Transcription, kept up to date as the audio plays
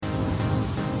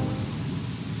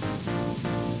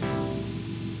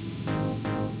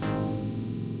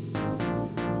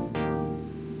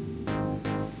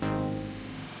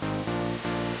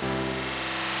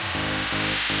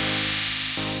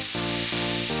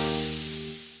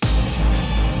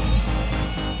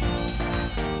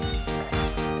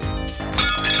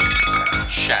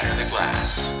Shatter the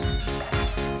Glass.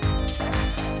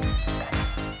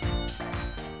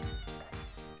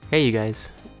 Hey you guys,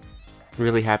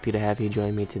 really happy to have you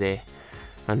join me today.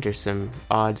 Under some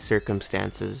odd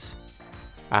circumstances,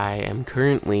 I am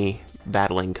currently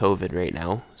battling COVID right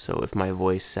now, so if my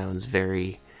voice sounds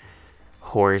very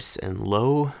hoarse and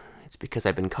low, it's because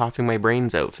I've been coughing my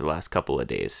brains out for the last couple of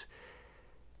days.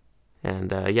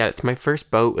 And it's my first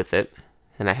bout with it,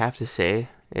 and I have to say,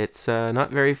 it's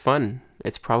not very fun.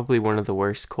 It's probably one of the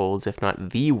worst colds, if not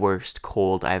the worst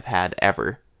cold I've had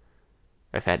ever.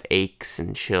 I've had aches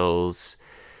and chills,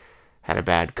 had a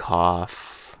bad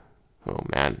cough. Oh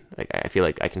man, I feel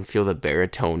like I can feel the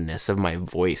baritoneness of my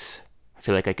voice. I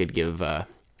feel like I could give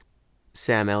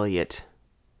Sam Elliott,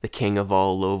 the king of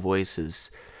all low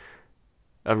voices,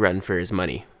 a run for his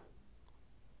money.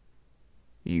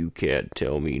 You can't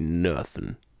tell me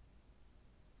nothing.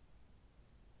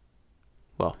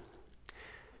 Well,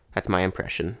 that's my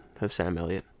impression of Sam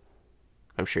Elliott.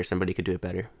 I'm sure somebody could do it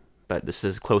better, but this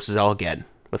is as close as I'll get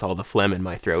with all the phlegm in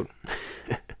my throat.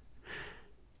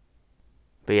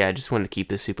 But yeah, I just wanted to keep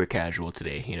this super casual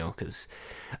today, because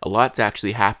a lot's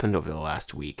actually happened over the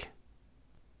last week.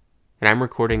 And I'm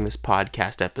recording this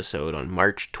podcast episode on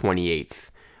March 28th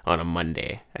on a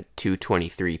Monday at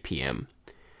 2:23 p.m.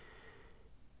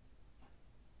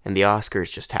 And the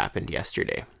Oscars just happened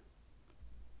yesterday.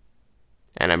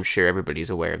 And I'm sure everybody's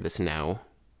aware of this now.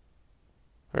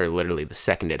 Or literally the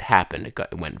second it happened,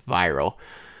 it went viral.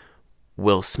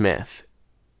 Will Smith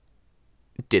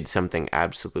did something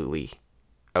absolutely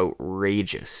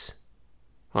outrageous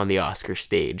on the Oscar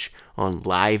stage on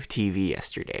live TV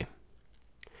yesterday.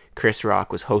 Chris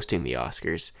Rock was hosting the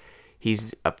Oscars.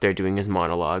 He's up there doing his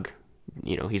monologue.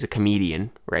 He's a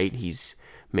comedian, right? He's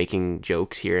making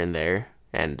jokes here and there.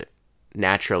 And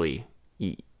naturally,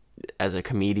 as a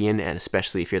comedian, and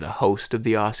especially if you're the host of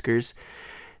the Oscars,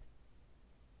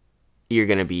 you're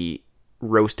going to be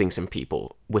roasting some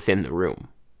people within the room.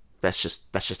 That's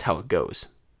just how it goes.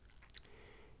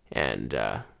 And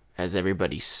as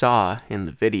everybody saw in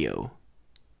the video,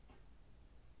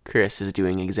 Chris is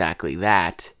doing exactly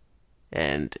that.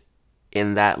 And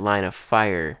in that line of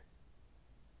fire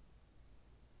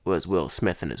was Will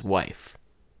Smith and his wife.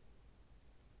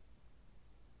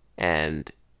 And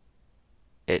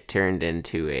it turned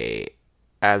into a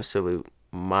absolute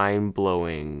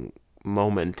mind-blowing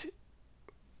moment.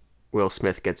 Will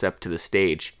Smith gets up to the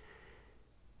stage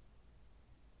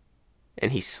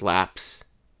and he slaps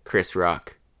Chris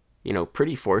Rock,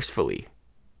 pretty forcefully,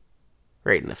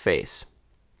 right in the face.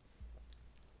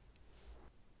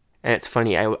 And it's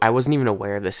funny, I wasn't even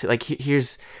aware of this. I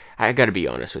gotta be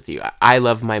honest with you. I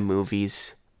love my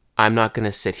movies. I'm not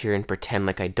gonna sit here and pretend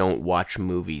like I don't watch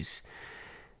movies.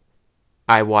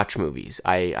 I watch movies.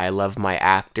 I love my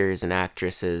actors and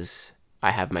actresses.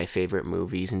 I have my favorite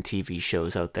movies and TV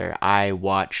shows out there. I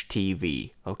watch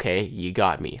TV, okay? You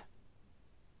got me.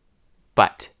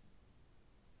 But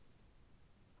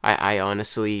I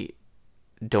honestly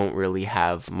don't really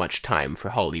have much time for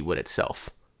Hollywood itself.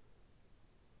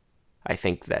 I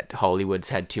think that Hollywood's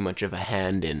had too much of a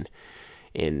hand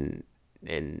in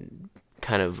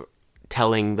kind of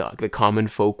telling the common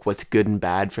folk what's good and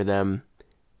bad for them.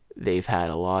 They've had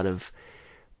a lot of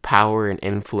power and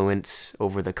influence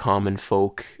over the common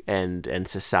folk and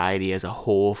society as a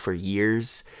whole for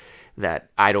years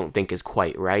that I don't think is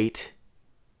quite right.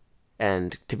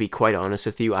 And to be quite honest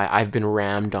with you, I've been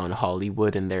rammed on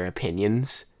Hollywood and their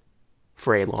opinions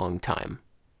for a long time.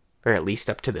 Or at least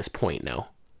up to this point now.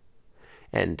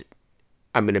 And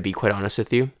I'm going to be quite honest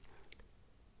with you.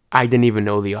 I didn't even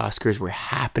know the Oscars were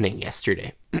happening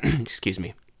yesterday. Excuse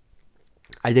me.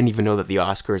 I didn't even know that the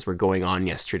Oscars were going on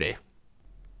yesterday.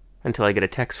 Until I get a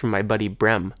text from my buddy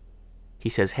Brem. He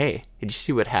says, "Hey, did you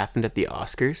see what happened at the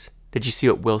Oscars? Did you see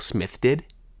what Will Smith did?"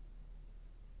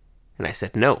 And I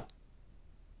said, "No."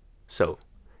 So,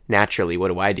 naturally, what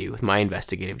do with my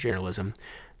investigative journalism?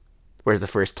 Where's the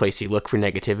first place you look for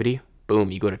negativity?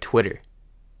 Boom, you go to Twitter.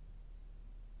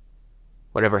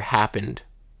 Whatever happened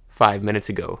 5 minutes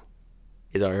ago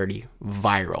is already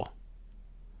viral.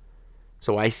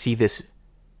 So I see this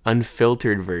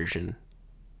unfiltered version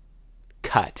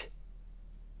cut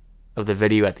of the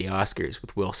video at the Oscars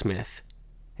with Will Smith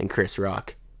and Chris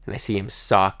Rock. And I see him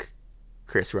sock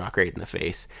Chris Rock right in the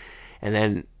face. And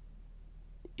then,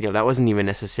 that wasn't even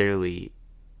necessarily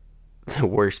the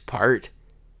worst part,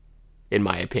 in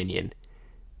my opinion.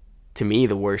 To me,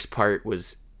 the worst part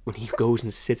was when he goes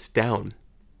and sits down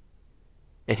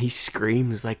and he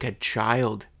screams like a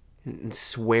child and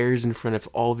swears in front of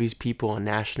all these people on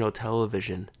national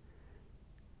television.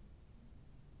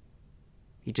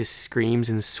 He just screams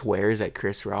and swears at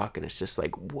Chris Rock, and it's just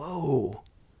like, whoa.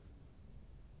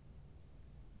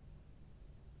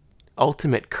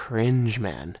 Ultimate cringe,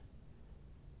 man.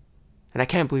 And I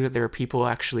can't believe that there are people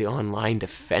actually online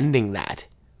defending that.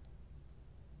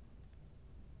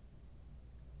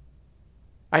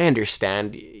 I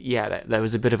understand, yeah, that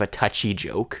was a bit of a touchy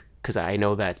joke, because I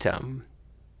know that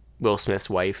Will Smith's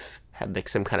wife had like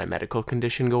some kind of medical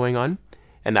condition going on,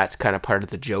 and that's kind of part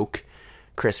of the joke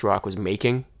Chris Rock was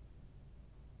making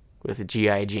with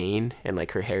G.I. Jane and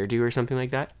like her hairdo or something like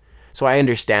that. So I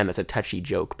understand that's a touchy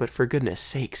joke, but for goodness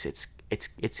sakes,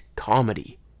 it's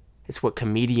comedy. It's what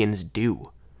comedians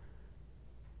do.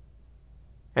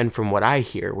 And from what I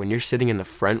hear, when you're sitting in the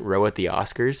front row at the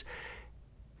Oscars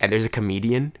and there's a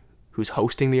comedian who's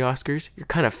hosting the Oscars, you're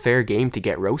kind of fair game to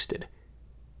get roasted.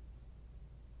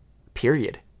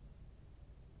 Period.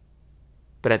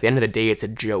 But at the end of the day, it's a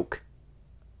joke.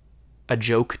 A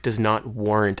joke does not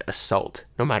warrant assault,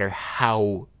 no matter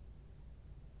how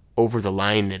over the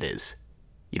line it is.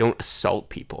 You don't assault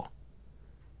people.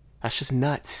 That's just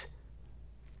nuts.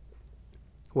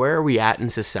 Where are we at in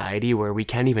society where we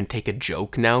can't even take a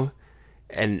joke now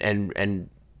and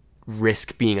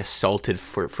risk being assaulted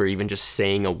for even just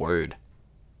saying a word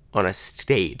on a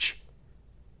stage?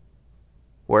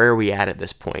 Where are we at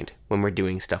this point when we're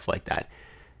doing stuff like that?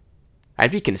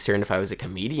 I'd be concerned if I was a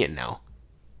comedian now.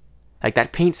 Like,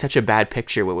 that paints such a bad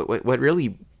picture. What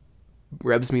really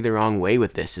rubs me the wrong way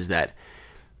with this is that,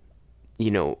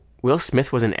 you know, Will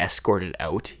Smith wasn't escorted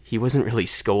out. He wasn't really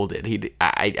scolded.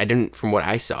 I didn't, from what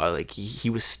I saw, like,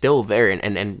 he was still there.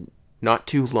 And not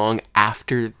too long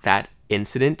after that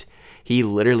incident, he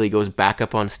literally goes back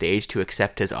up on stage to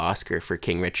accept his Oscar for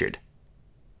King Richard.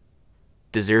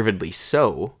 Deservedly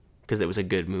so, because it was a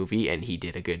good movie and he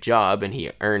did a good job and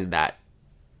he earned that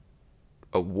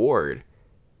award.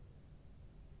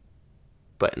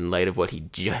 But in light of what he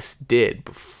just did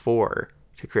before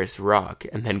to Chris Rock,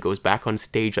 and then goes back on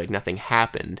stage like nothing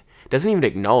happened, doesn't even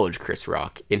acknowledge Chris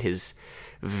Rock in his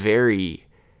very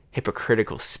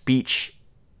hypocritical speech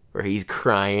where he's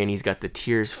crying, he's got the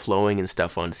tears flowing and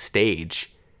stuff on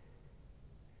stage,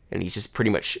 and he's just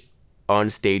pretty much on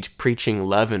stage preaching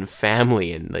love and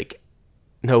family and like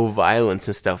no violence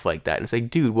and stuff like that. And it's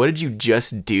like, dude, what did you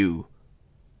just do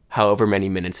however many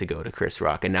minutes ago to Chris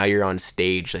Rock? And now you're on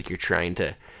stage like you're trying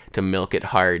to milk it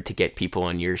hard to get people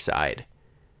on your side.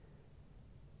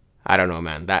 I don't know,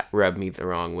 man. That rubbed me the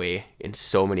wrong way in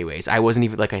so many ways. I wasn't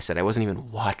even, like I said, I wasn't even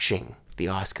watching the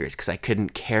Oscars because I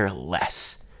couldn't care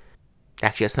less.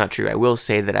 Actually, that's not true. I will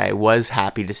say that I was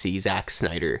happy to see Zack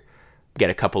Snyder get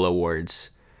a couple awards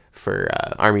for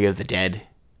Army of the Dead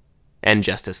and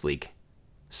Justice League.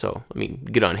 So, I mean,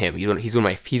 good on him. He's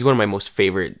one of my most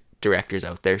favorite directors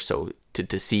out there. So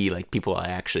to see like people I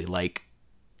actually like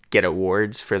get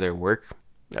awards for their work,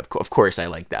 of course I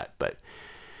like that. But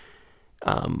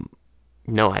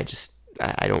no,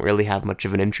 I don't really have much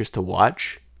of an interest to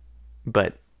watch.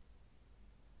 But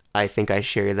I think I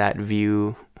share that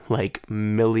view like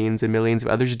millions and millions of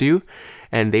others do.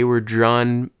 And they were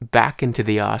drawn back into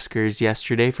the Oscars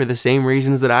yesterday for the same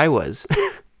reasons that I was.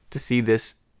 To see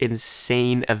this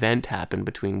insane event happen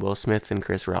between Will Smith and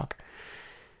Chris Rock.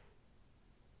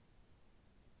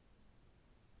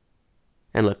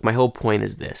 And look, my whole point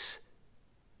is this.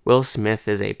 Will Smith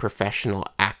is a professional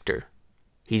actor.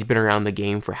 He's been around the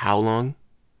game for how long?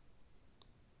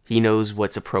 He knows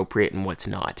what's appropriate and what's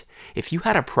not. If you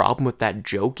had a problem with that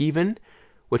joke even,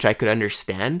 which I could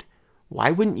understand,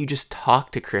 why wouldn't you just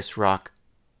talk to Chris Rock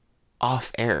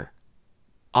off air,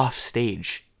 off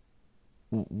stage?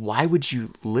 Why would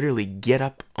you literally get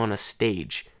up on a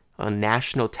stage on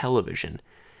national television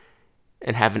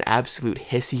and have an absolute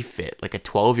hissy fit like a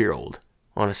 12-year-old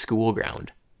on a school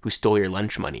ground who stole your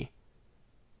lunch money?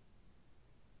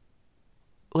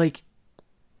 Like,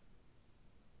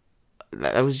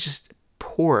 that was just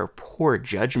poor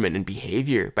judgment and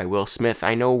behavior by Will Smith.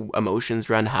 I know emotions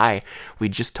run high. We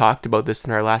just talked about this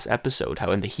in our last episode,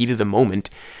 how in the heat of the moment,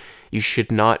 you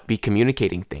should not be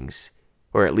communicating things,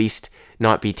 or at least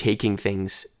not be taking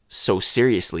things so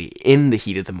seriously in the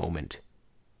heat of the moment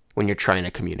when you're trying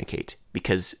to communicate,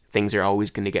 because things are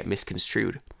always going to get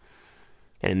misconstrued.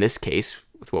 And in this case,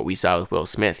 with what we saw with Will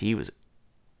Smith, he was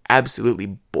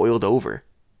absolutely boiled over.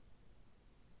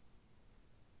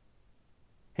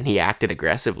 And he acted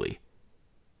aggressively.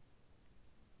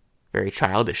 Very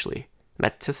childishly. And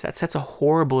that sets a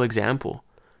horrible example,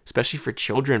 especially for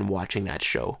children watching that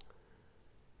show.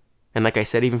 And like I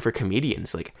said, even for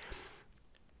comedians, like,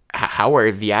 how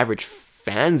are the average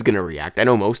fans going to react? I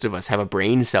know most of us have a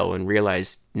brain cell and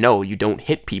realize, no, you don't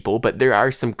hit people, but there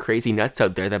are some crazy nuts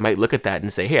out there that might look at that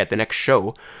and say, hey, at the next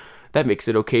show, that makes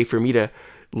it okay for me to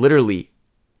literally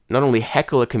not only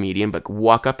heckle a comedian, but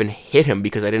walk up and hit him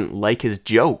because I didn't like his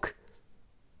joke.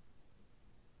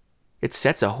 It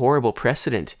sets a horrible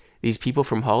precedent. These people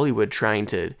from Hollywood trying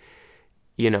to,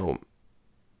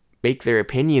 make their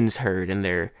opinions heard and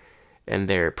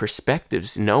their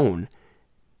perspectives known.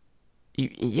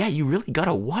 You really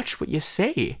gotta watch what you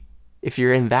say if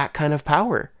you're in that kind of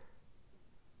power.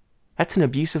 That's an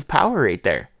abuse of power right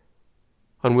there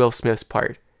on Will Smith's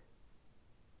part.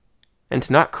 And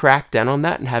to not crack down on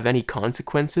that and have any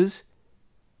consequences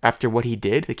after what he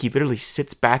did, like he literally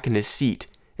sits back in his seat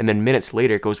and then minutes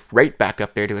later goes right back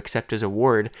up there to accept his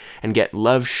award and get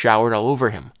love showered all over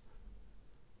him.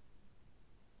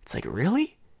 It's like,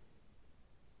 really?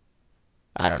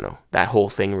 I don't know. That whole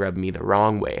thing rubbed me the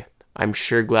wrong way. I'm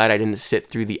sure glad I didn't sit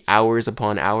through the hours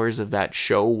upon hours of that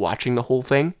show watching the whole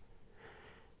thing.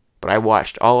 But I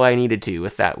watched all I needed to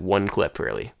with that one clip,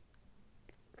 really.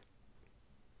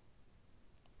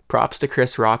 Props to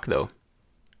Chris Rock, though.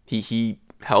 He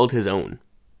held his own.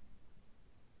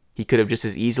 He could have just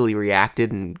as easily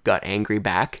reacted and got angry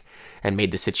back and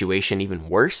made the situation even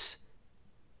worse.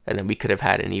 And then we could have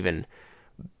had an even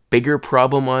bigger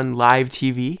problem on live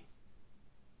TV.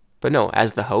 But no,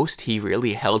 as the host, he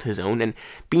really held his own. And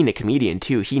being a comedian,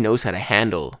 too, he knows how to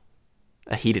handle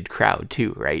a heated crowd,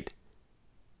 too, right?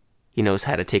 He knows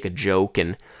how to take a joke,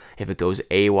 and if it goes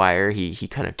awire, he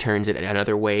kind of turns it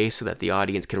another way so that the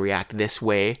audience can react this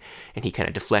way, and he kind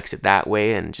of deflects it that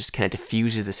way and just kind of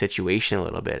diffuses the situation a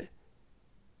little bit.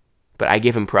 But I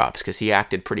give him props because he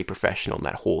acted pretty professional in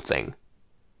that whole thing.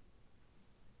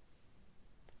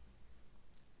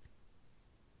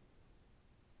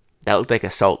 That looked like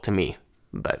assault to me,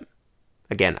 but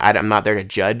again, I'm not there to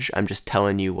judge. I'm just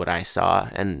telling you what I saw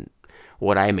and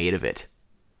what I made of it.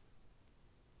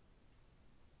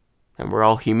 And we're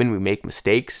all human. We make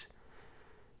mistakes,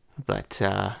 but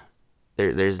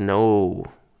there's no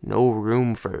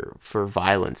room for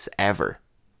violence ever.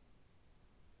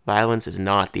 Violence is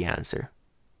not the answer,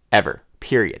 ever.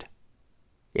 Period.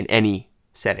 In any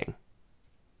setting.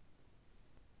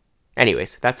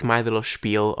 Anyways, that's my little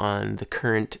spiel on the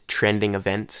current trending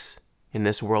events in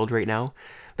this world right now.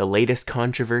 The latest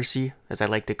controversy, as I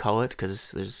like to call it,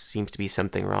 because there seems to be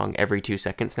something wrong every 2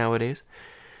 seconds nowadays.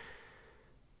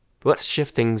 But let's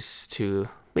shift things to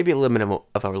maybe a little bit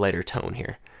of a lighter tone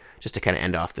here, just to kind of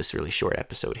end off this really short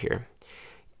episode here.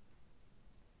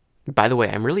 By the way,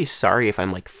 I'm really sorry if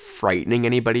I'm frightening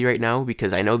anybody right now,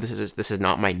 because I know this is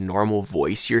not my normal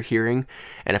voice you're hearing,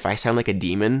 and if I sound like a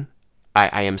demon,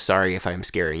 I am sorry if I'm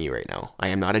scaring you right now. I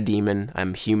am not a demon.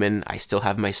 I'm human. I still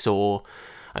have my soul.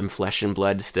 I'm flesh and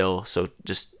blood still. So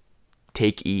just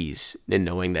take ease in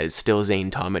knowing that it's still Zane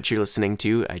Tomich you're listening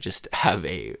to. I just have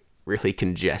a really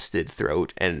congested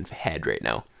throat and head right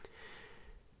now.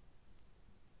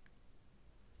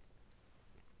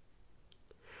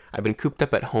 I've been cooped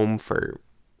up at home for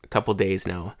a couple days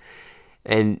now.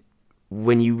 And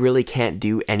when you really can't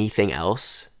do anything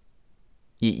else,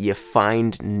 you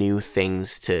find new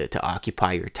things to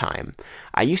occupy your time.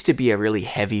 I used to be a really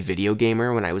heavy video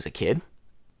gamer when I was a kid.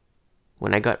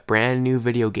 When I got brand new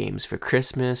video games for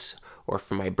Christmas or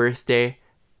for my birthday,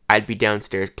 I'd be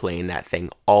downstairs playing that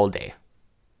thing all day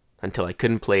until I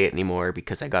couldn't play it anymore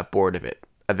because I got bored of it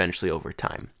eventually over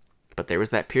time. But there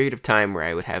was that period of time where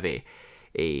I would have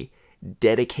a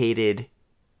dedicated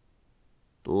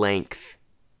length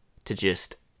to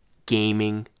just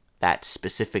gaming that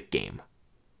specific game.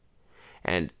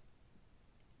 And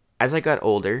as I got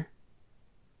older,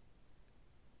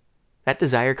 that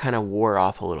desire kind of wore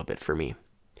off a little bit for me.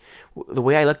 The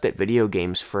way I looked at video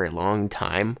games for a long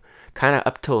time, kind of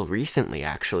up till recently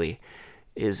actually,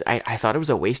 is I thought it was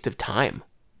a waste of time.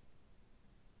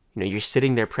 You're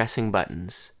sitting there pressing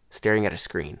buttons, staring at a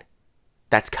screen.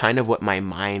 That's kind of what my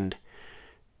mind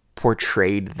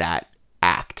portrayed that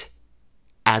act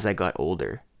as I got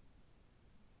older.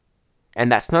 And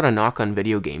that's not a knock on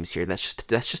video games here. That's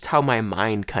just how my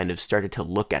mind kind of started to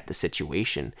look at the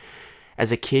situation.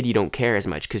 As a kid, you don't care as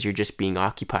much because you're just being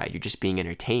occupied. You're just being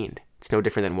entertained. It's no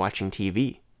different than watching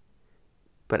TV.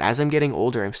 But as I'm getting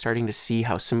older, I'm starting to see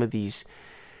how some of these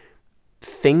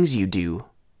things you do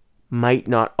might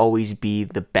not always be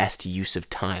the best use of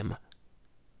time.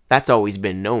 That's always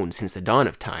been known since the dawn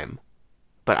of time.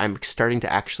 But I'm starting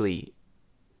to actually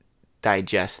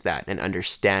digest that and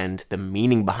understand the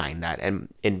meaning behind that,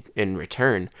 and in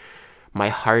return my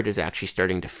heart is actually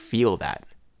starting to feel that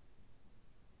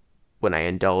when I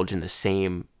indulge in the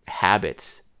same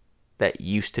habits that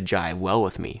used to jive well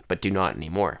with me, but do not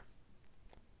anymore.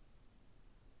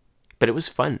 But it was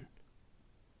fun.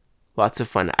 Lots of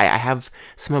fun. I have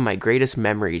some of my greatest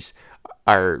memories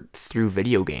are through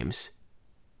video games.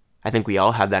 I think we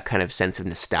all have that kind of sense of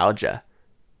nostalgia.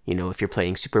 You know, if you're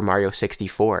playing Super Mario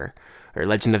 64 or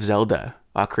Legend of Zelda,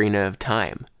 Ocarina of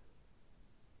Time,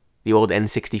 the old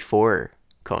N64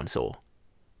 console.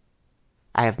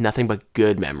 I have nothing but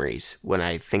good memories when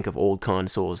I think of old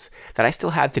consoles that I still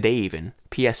have today even.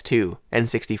 PS2,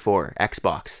 N64,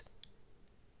 Xbox.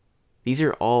 These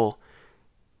are all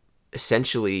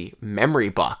essentially memory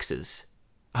boxes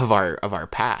of our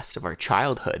past, of our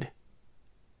childhood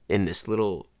in this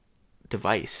little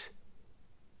device.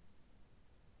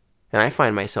 And I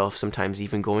find myself sometimes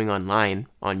even going online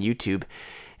on YouTube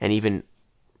and even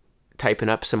typing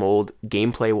up some old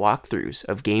gameplay walkthroughs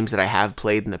of games that I have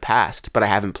played in the past, but I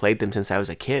haven't played them since I was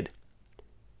a kid.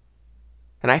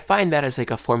 And I find that as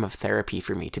like a form of therapy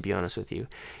for me, to be honest with you.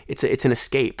 It's an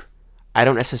escape. I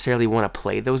don't necessarily want to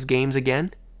play those games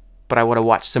again, but I want to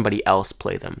watch somebody else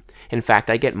play them. In fact,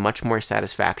 I get much more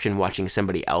satisfaction watching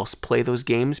somebody else play those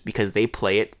games because they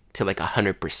play it to like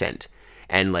 100%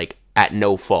 and like at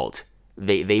no fault.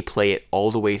 They play it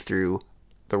all the way through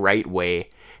the right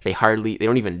way. They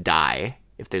don't even die.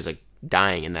 If there's like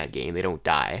dying in that game, they don't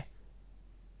die.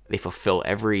 They fulfill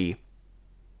every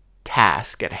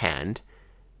task at hand.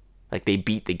 Like they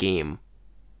beat the game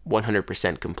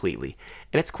 100% completely.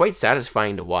 And it's quite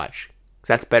satisfying to watch, because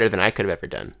that's better than I could have ever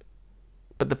done.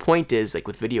 But the point is, like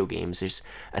with video games, there's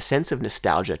a sense of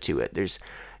nostalgia to it.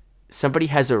 Somebody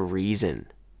has a reason.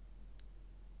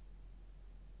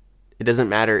 It doesn't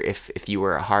matter if you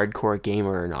were a hardcore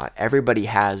gamer or not. Everybody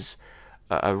has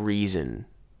a reason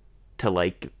to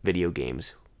like video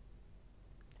games.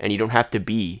 And you don't have to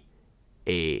be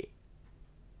a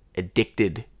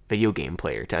addicted video game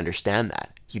player to understand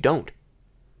that. You don't.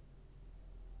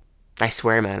 I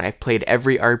swear, man, I've played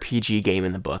every RPG game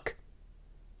in the book.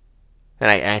 And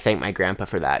I thank my grandpa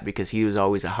for that, because he was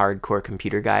always a hardcore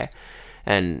computer guy.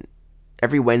 And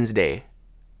every Wednesday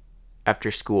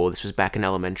after school, this was back in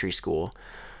elementary school,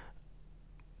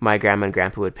 my grandma and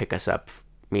grandpa would pick us up,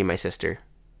 me and my sister,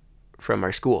 from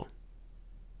our school.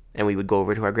 And we would go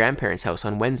over to our grandparents' house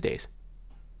on Wednesdays,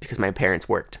 because my parents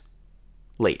worked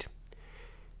late.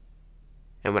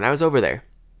 And when I was over there,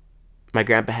 my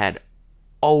grandpa had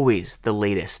always the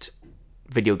latest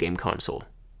video game console.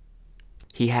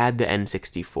 He had the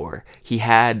N64, he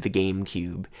had the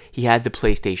GameCube, he had the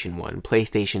PlayStation 1,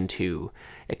 PlayStation 2,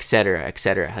 etc.,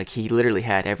 etc. Like, he literally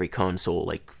had every console,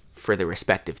 like, for the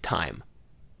respective time.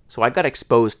 So I got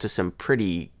exposed to some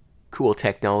pretty cool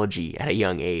technology at a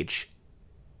young age.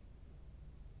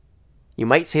 You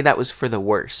might say that was for the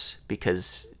worse,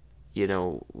 because, you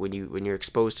know, when you're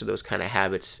exposed to those kind of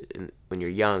habits when you're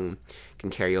young, it can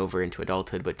carry over into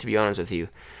adulthood. But to be honest with you,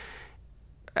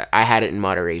 I had it in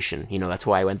moderation. You know, that's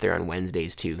why I went there on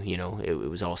Wednesdays too. You know, it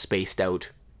was all spaced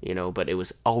out, you know, but it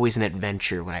was always an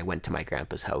adventure when I went to my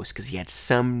grandpa's house, because he had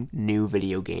some new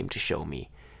video game to show me.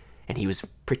 And he was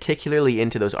particularly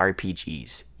into those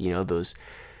RPGs, you know, those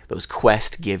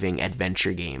quest-giving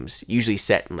adventure games, usually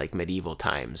set in like medieval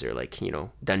times or like, you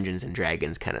know, Dungeons and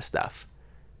Dragons kind of stuff.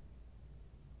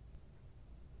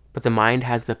 But the mind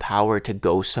has the power to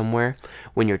go somewhere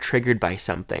when you're triggered by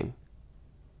something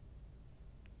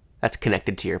that's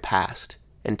connected to your past.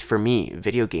 And for me,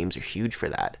 video games are huge for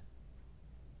that.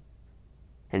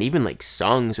 And even like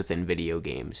songs within video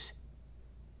games.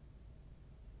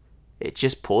 It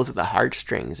just pulls at the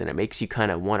heartstrings, and it makes you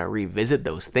kind of want to revisit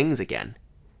those things again.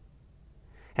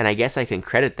 And I guess I can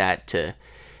credit that to,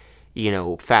 you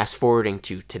know, fast forwarding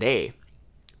to today,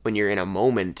 when you're in a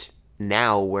moment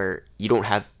now where you don't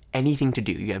have anything to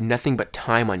do. You have nothing but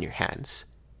time on your hands.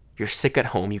 You're sick at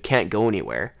home. You can't go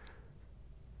anywhere.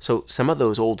 So some of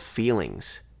those old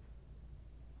feelings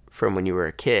from when you were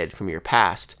a kid, from your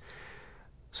past,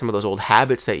 some of those old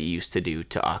habits that you used to do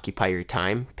to occupy your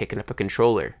time, picking up a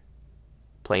controller,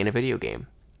 playing a video game,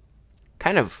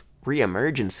 kind of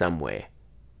re-emerge in some way.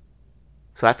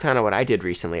 So that's kind of what I did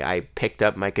recently. I picked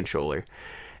up my controller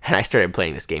and I started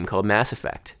playing this game called Mass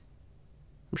Effect.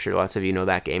 I'm sure lots of you know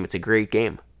that game. It's a great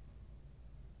game.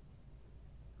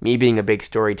 Me being a big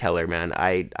storyteller, man,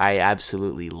 I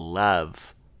absolutely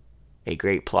love a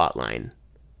great plot line.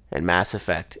 And Mass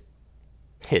Effect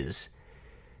is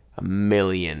a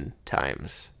million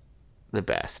times the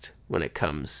best when it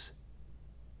comes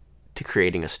to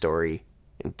creating a story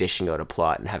and dishing out a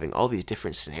plot and having all these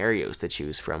different scenarios to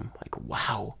choose from. Like,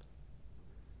 wow.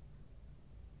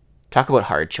 Talk about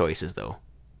hard choices, though.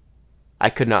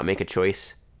 I could not make a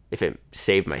choice if it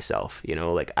saved myself, you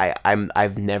know? Like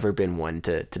I've never been one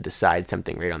to decide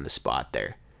something right on the spot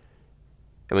there.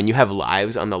 And when you have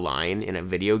lives on the line in a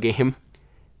video game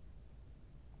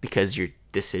because your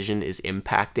decision is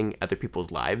impacting other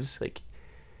people's lives, like,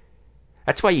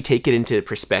 that's why you take it into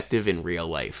perspective in real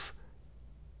life.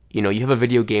 You know, you have a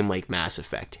video game like Mass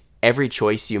Effect. Every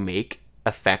choice you make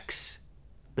affects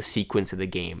the sequence of the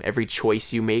game. Every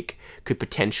choice you make could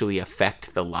potentially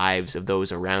affect the lives of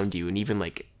those around you and even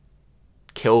like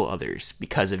kill others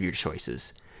because of your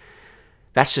choices.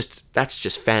 That's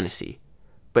just fantasy.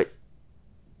 But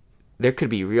there could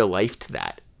be real life to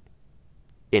that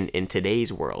in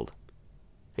today's world.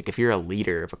 Like if you're a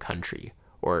leader of a country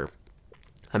or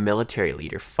a military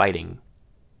leader fighting,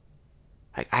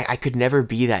 I could never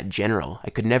be that general. I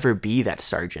could never be that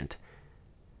sergeant.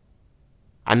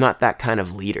 I'm not that kind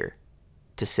of leader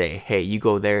to say, hey, you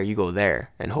go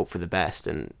there, and hope for the best.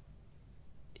 And,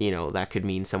 you know, that could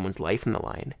mean someone's life in the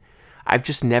line. I've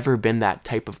just never been that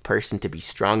type of person to be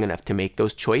strong enough to make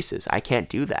those choices. I can't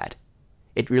do that.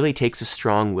 It really takes a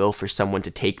strong will for someone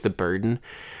to take the burden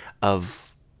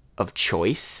of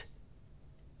choice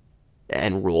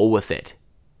and roll with it.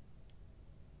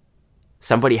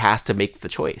 Somebody has to make the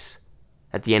choice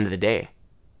at the end of the day.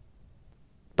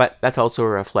 But that's also a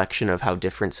reflection of how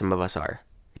different some of us are.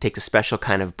 It takes a special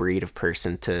kind of breed of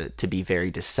person to be very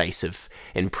decisive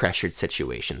in pressured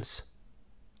situations.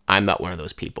 I'm not one of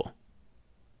those people.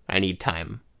 I need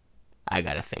time. I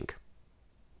gotta think.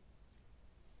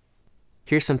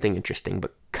 Here's something interesting,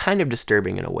 but kind of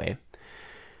disturbing in a way.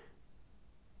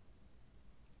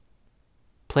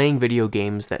 Playing video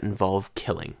games that involve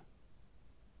killing.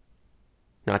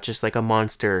 Not just like a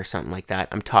monster or something like that.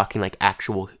 I'm talking like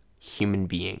actual human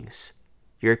beings.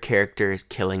 Your character is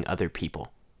killing other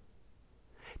people.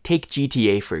 Take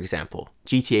GTA, for example.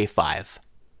 GTA 5.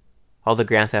 All the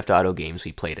Grand Theft Auto games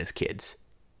we played as kids.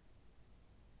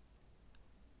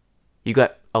 You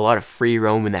got a lot of free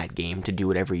roam in that game to do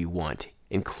whatever you want,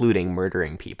 including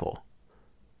murdering people.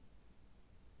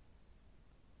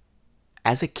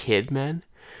 As a kid, man,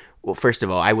 well, first of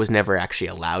all, I was never actually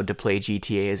allowed to play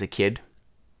GTA as a kid.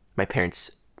 My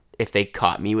parents, if they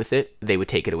caught me with it, they would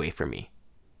take it away from me.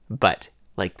 But,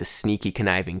 like the sneaky,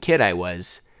 conniving kid I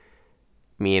was,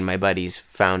 me and my buddies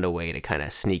found a way to kind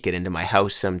of sneak it into my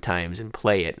house sometimes and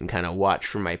play it and kind of watch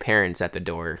for my parents at the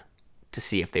door to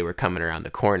see if they were coming around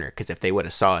the corner. Because if they would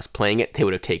have saw us playing it, they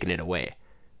would have taken it away.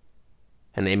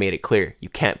 And they made it clear, you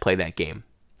can't play that game.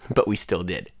 But we still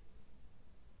did.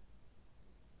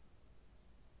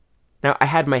 Now, I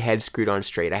had my head screwed on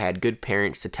straight. I had good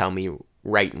parents to tell me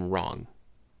right and wrong.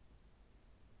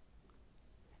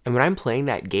 And when I'm playing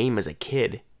that game as a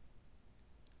kid,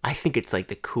 I think it's like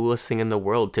the coolest thing in the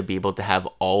world to be able to have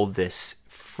all this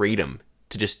freedom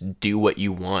to just do what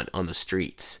you want on the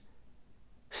streets.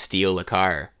 Steal a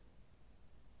car.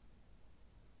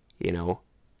 You know,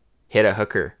 hit a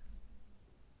hooker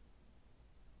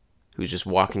who's just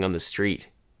walking on the street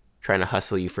trying to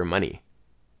hustle you for money.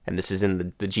 And this is in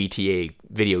the GTA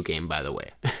video game, by the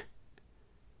way.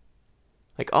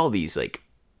 Like all these like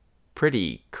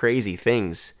pretty crazy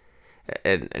things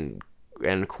and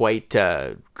quite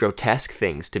grotesque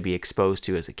things to be exposed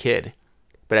to as a kid.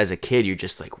 But as a kid, you're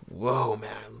just like, whoa,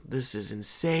 man, this is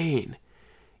insane.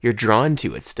 You're drawn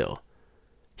to it still.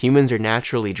 Humans are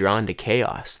naturally drawn to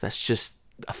chaos. That's just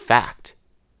a fact.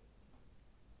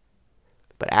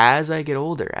 But as I get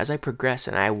older, as I progress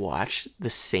and I watch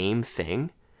the same thing,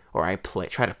 or I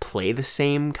try to play the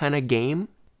same kind of game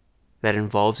that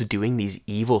involves doing these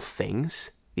evil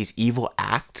things, these evil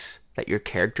acts that your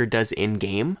character does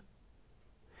in-game,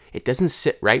 it doesn't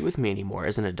sit right with me anymore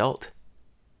as an adult.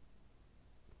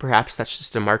 Perhaps that's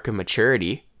just a mark of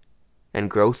maturity and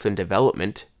growth and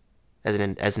development as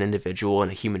an individual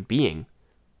and a human being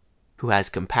who has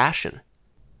compassion.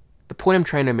 The point I'm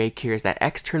trying to make here is that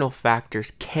external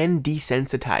factors can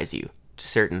desensitize you to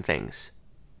certain things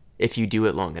if you do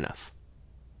it long enough.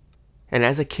 And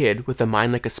as a kid with a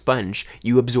mind like a sponge,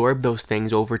 you absorb those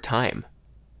things over time.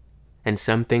 And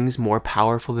some things more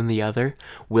powerful than the other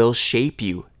will shape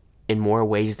you in more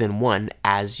ways than one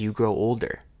as you grow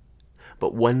older.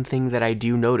 But one thing that I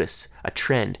do notice, a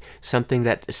trend, something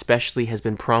that especially has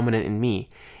been prominent in me,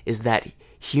 is that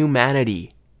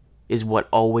humanity is what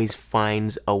always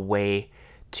finds a way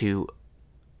to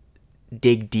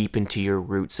dig deep into your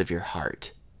roots of your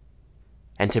heart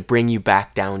and to bring you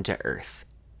back down to earth.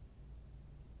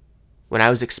 When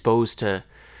I was exposed to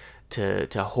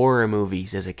horror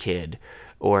movies as a kid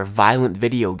or violent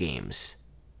video games,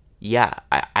 yeah,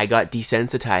 I got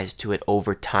desensitized to it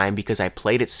over time because I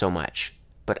played it so much.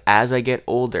 But as I get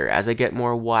older, as I get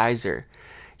more wiser,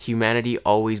 Humanity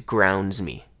always grounds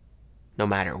me, no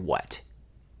matter what.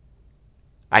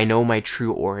 I know my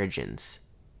true origins,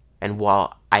 and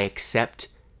while I accept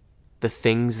the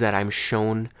things that I'm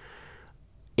shown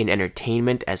in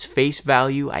entertainment as face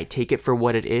value, I take it for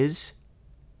what it is.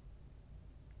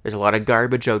 There's a lot of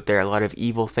garbage out there, a lot of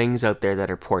evil things out there that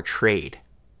are portrayed.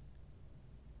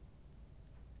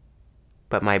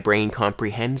 But my brain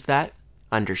comprehends that,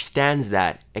 understands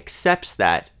that, accepts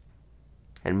that,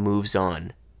 and moves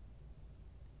on.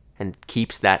 And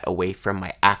keeps that away from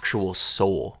my actual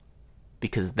soul.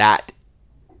 Because that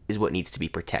is what needs to be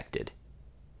protected.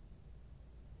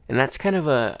 And that's kind of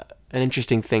an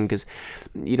interesting thing, because,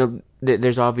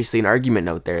 there's obviously an argument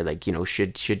out there, like,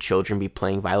 should children be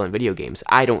playing violent video games?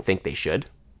 I don't think they should.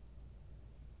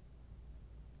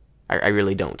 I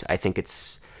really don't. I think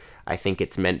it's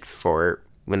meant for,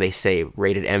 when they say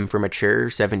rated M for mature,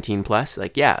 17 plus,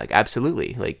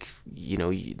 absolutely.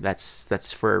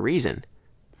 That's for a reason.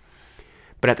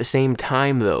 But at the same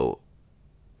time, though,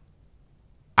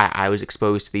 I was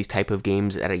exposed to these type of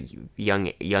games at a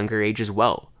younger age as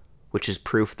well, which is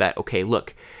proof that, okay,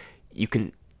 look, you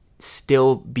can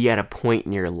still be at a point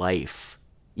in your life,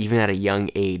 even at a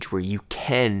young age, where you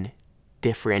can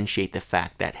differentiate the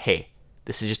fact that, hey,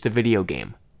 this is just a video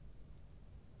game.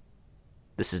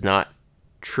 This is not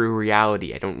true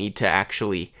reality. I don't need to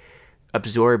actually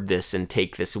absorb this and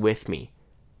take this with me.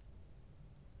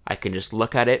 I can just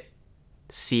look at it,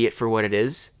 see it for what it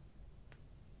is,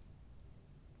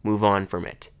 move on from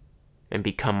it, and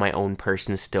become my own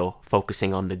person still,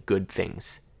 focusing on the good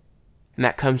things. And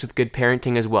that comes with good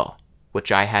parenting as well,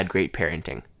 which I had great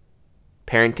parenting.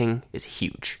 Parenting is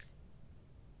huge.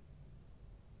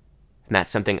 And that's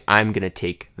something I'm going to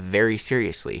take very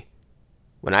seriously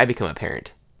when I become a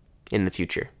parent in the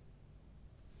future.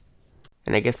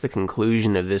 And I guess the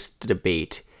conclusion of this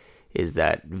debate is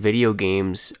that video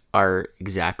games are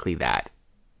exactly that.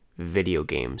 Video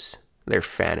games. They're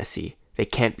fantasy. They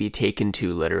can't be taken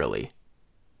too literally.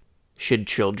 Should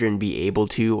children be able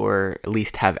to, or at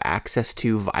least have access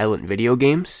to, violent video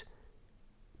games?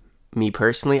 Me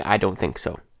personally, I don't think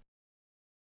so.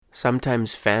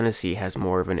 Sometimes fantasy has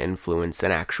more of an influence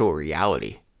than actual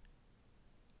reality.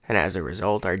 And as a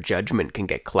result, our judgment can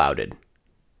get clouded.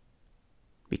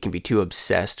 We can be too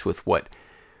obsessed with what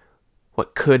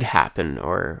could happen,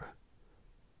 or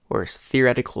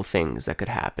theoretical things that could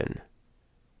happen.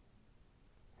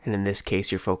 And in this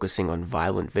case, you're focusing on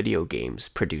violent video games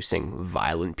producing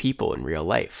violent people in real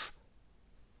life.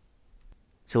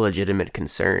 It's a legitimate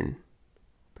concern,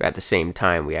 but at the same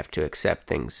time, we have to accept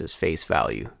things as face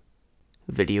value.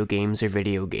 Video games are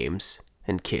video games,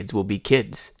 and kids will be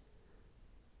kids.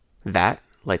 That,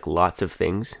 like lots of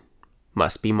things,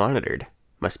 must be monitored,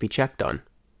 must be checked on.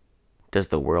 Does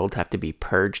the world have to be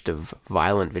purged of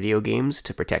violent video games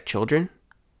to protect children?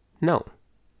 No.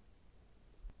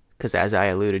 Because as I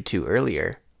alluded to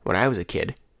earlier, when I was a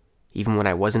kid, even when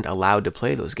I wasn't allowed to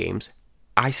play those games,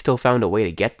 I still found a way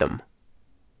to get them.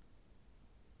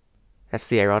 That's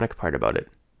the ironic part about it.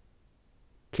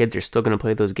 Kids are still going to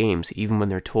play those games even when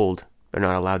they're told they're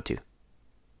not allowed to.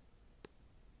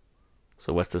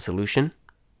 So what's the solution?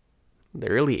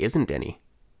 There really isn't any,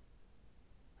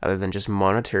 other than just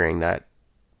monitoring that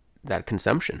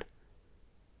consumption.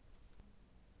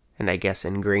 And I guess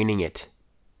ingraining it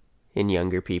in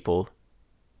younger people,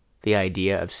 the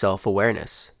idea of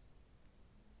self-awareness.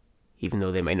 Even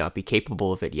though they might not be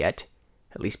capable of it yet,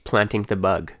 at least planting the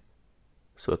bug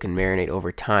so it can marinate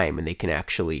over time and they can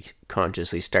actually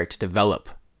consciously start to develop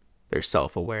their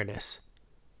self-awareness.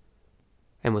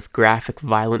 And with graphic,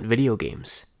 violent video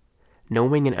games,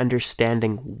 knowing and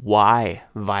understanding why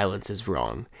violence is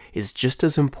wrong is just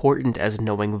as important as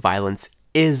knowing violence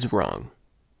is wrong.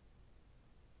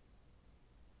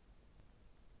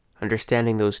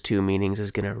 Understanding those two meanings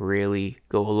is going to really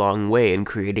go a long way in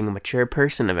creating a mature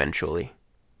person eventually.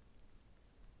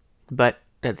 But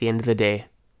at the end of the day,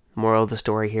 moral of the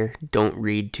story here, don't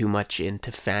read too much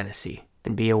into fantasy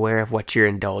and be aware of what you're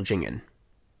indulging in.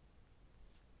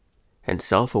 And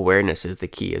self-awareness is the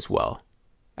key as well.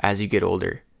 As you get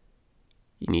older,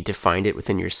 you need to find it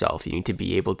within yourself. You need to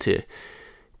be able to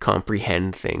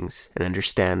comprehend things and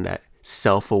understand that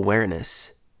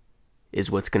self-awareness is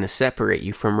what's going to separate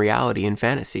you from reality and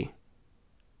fantasy.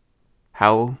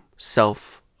 How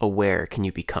self-aware can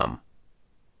you become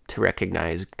to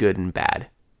recognize good and bad?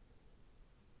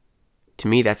 To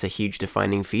me, that's a huge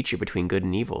defining feature between good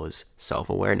and evil, is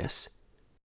self-awareness.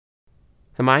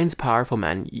 The mind's powerful,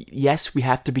 man. Yes, we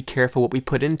have to be careful what we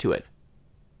put into it.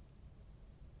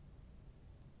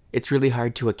 It's really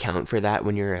hard to account for that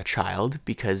when you're a child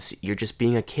because you're just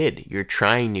being a kid. You're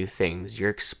trying new things. You're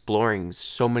exploring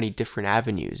so many different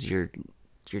avenues. You're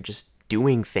just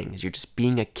doing things. You're just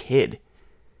being a kid.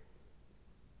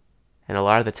 And a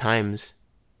lot of the times,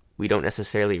 we don't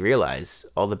necessarily realize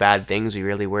all the bad things we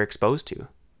really were exposed to.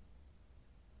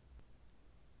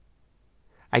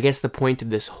 I guess the point of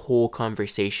this whole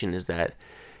conversation is that,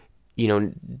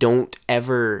 don't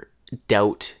ever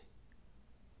doubt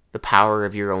the power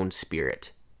of your own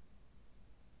spirit.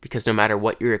 Because no matter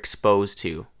what you're exposed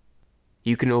to,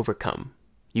 you can overcome.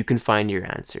 You can find your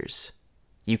answers.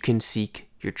 You can seek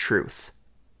your truth.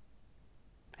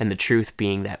 And the truth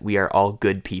being that we are all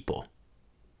good people.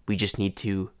 We just need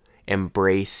to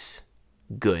embrace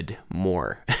good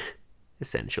more,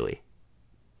 essentially.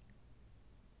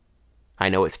 I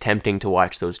know it's tempting to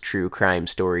watch those true crime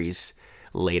stories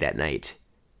late at night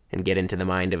and get into the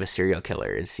mind of a serial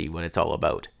killer and see what it's all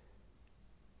about.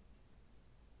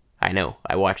 I know,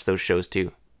 I watch those shows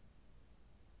too.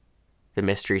 The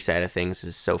mystery side of things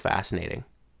is so fascinating.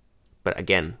 But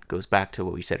again, goes back to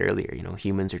what we said earlier,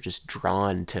 humans are just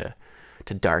drawn to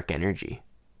dark energy.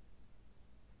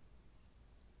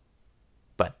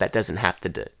 But that doesn't have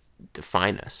to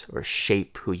define us or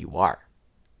shape who you are.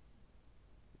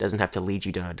 It doesn't have to lead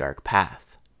you down a dark path.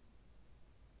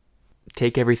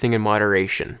 Take everything in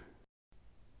moderation.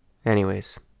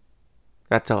 Anyways,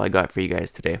 that's all I got for you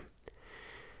guys today.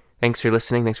 Thanks for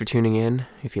listening. Thanks for tuning in.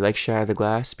 If you like Shatter the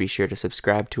Glass, be sure to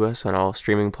subscribe to us on all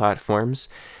streaming platforms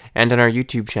and on our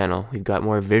YouTube channel. We've got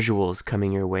more visuals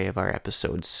coming your way of our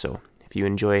episodes. So if you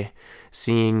enjoy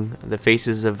seeing the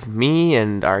faces of me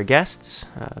and our guests,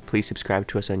 please subscribe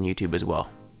to us on YouTube as well.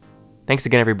 Thanks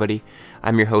again, everybody.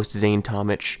 I'm your host, Zane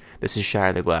Tomich. This is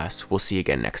Shatter the Glass. We'll see you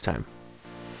again next time.